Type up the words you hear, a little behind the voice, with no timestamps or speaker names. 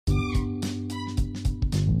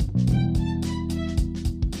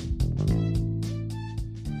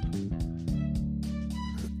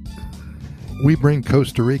We bring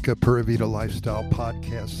Costa Rica Pura Vida Lifestyle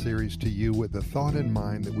podcast series to you with the thought in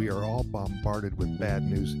mind that we are all bombarded with bad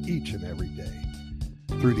news each and every day.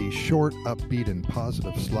 Through these short, upbeat, and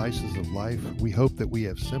positive slices of life, we hope that we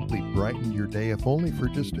have simply brightened your day, if only for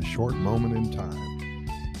just a short moment in time.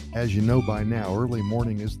 As you know by now, early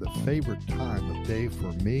morning is the favorite time of day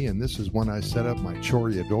for me, and this is when I set up my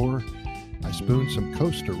chorreador. I spoon some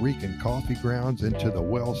Costa Rican coffee grounds into the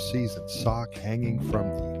well-seasoned sock hanging from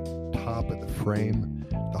the top of the frame.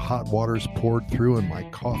 The hot water's poured through, and my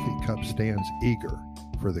coffee cup stands eager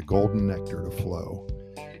for the golden nectar to flow.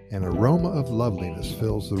 An aroma of loveliness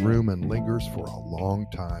fills the room and lingers for a long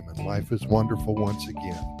time, and life is wonderful once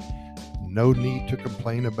again. No need to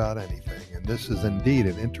complain about anything, and this is indeed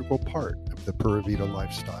an integral part of the Pura Vida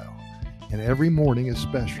lifestyle. And every morning is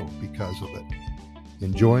special because of it.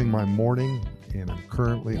 Enjoying my morning, and I'm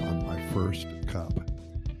currently on my first cup.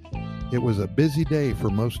 It was a busy day for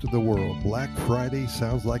most of the world. Black Friday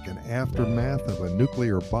sounds like an aftermath of a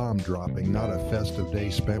nuclear bomb dropping, not a festive day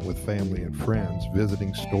spent with family and friends,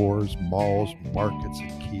 visiting stores, malls, markets,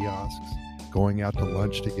 and kiosks, going out to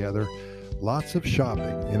lunch together. Lots of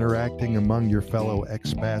shopping, interacting among your fellow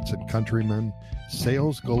expats and countrymen.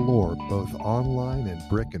 Sales galore, both online and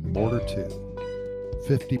brick and mortar too.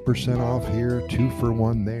 50% off here, 2 for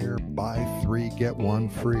 1 there, buy 3, get 1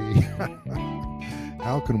 free.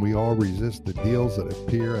 How can we all resist the deals that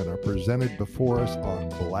appear and are presented before us on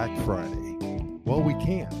Black Friday? Well, we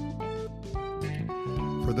can.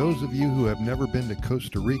 For those of you who have never been to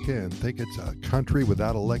Costa Rica and think it's a country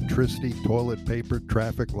without electricity, toilet paper,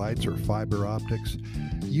 traffic lights, or fiber optics,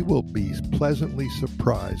 you will be pleasantly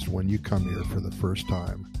surprised when you come here for the first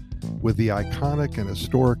time. With the iconic and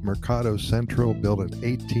historic Mercado Centro built in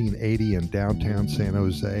 1880 in downtown San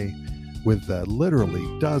Jose, with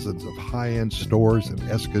literally dozens of high-end stores in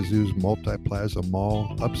Escazú's Multiplaza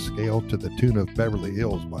Mall, upscale to the tune of Beverly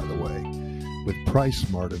Hills, by the way. With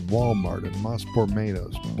PriceSmart and Walmart and Mas por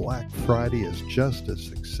Menos, Black Friday is just as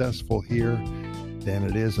successful here than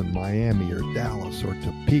it is in Miami or Dallas or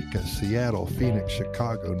Topeka, Seattle, Phoenix,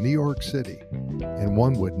 Chicago, New York City. And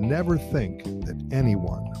one would never think that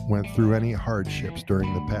anyone went through any hardships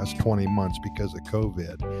during the past 20 months because of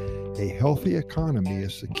COVID. A healthy economy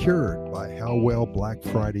is secured by how well Black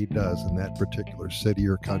Friday does in that particular city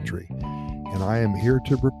or country. And I am here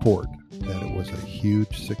to report that it was a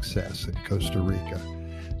huge success in Costa Rica.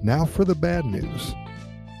 Now for the bad news.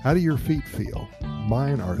 How do your feet feel?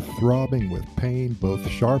 Mine are throbbing with pain, both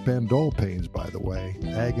sharp and dull pains, by the way,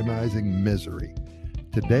 agonizing misery.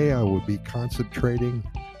 Today I will be concentrating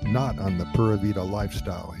not on the Pura Vida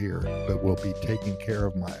lifestyle here, but will be taking care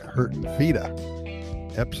of my hurtin' feeta.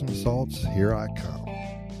 Epsom salts, here I come.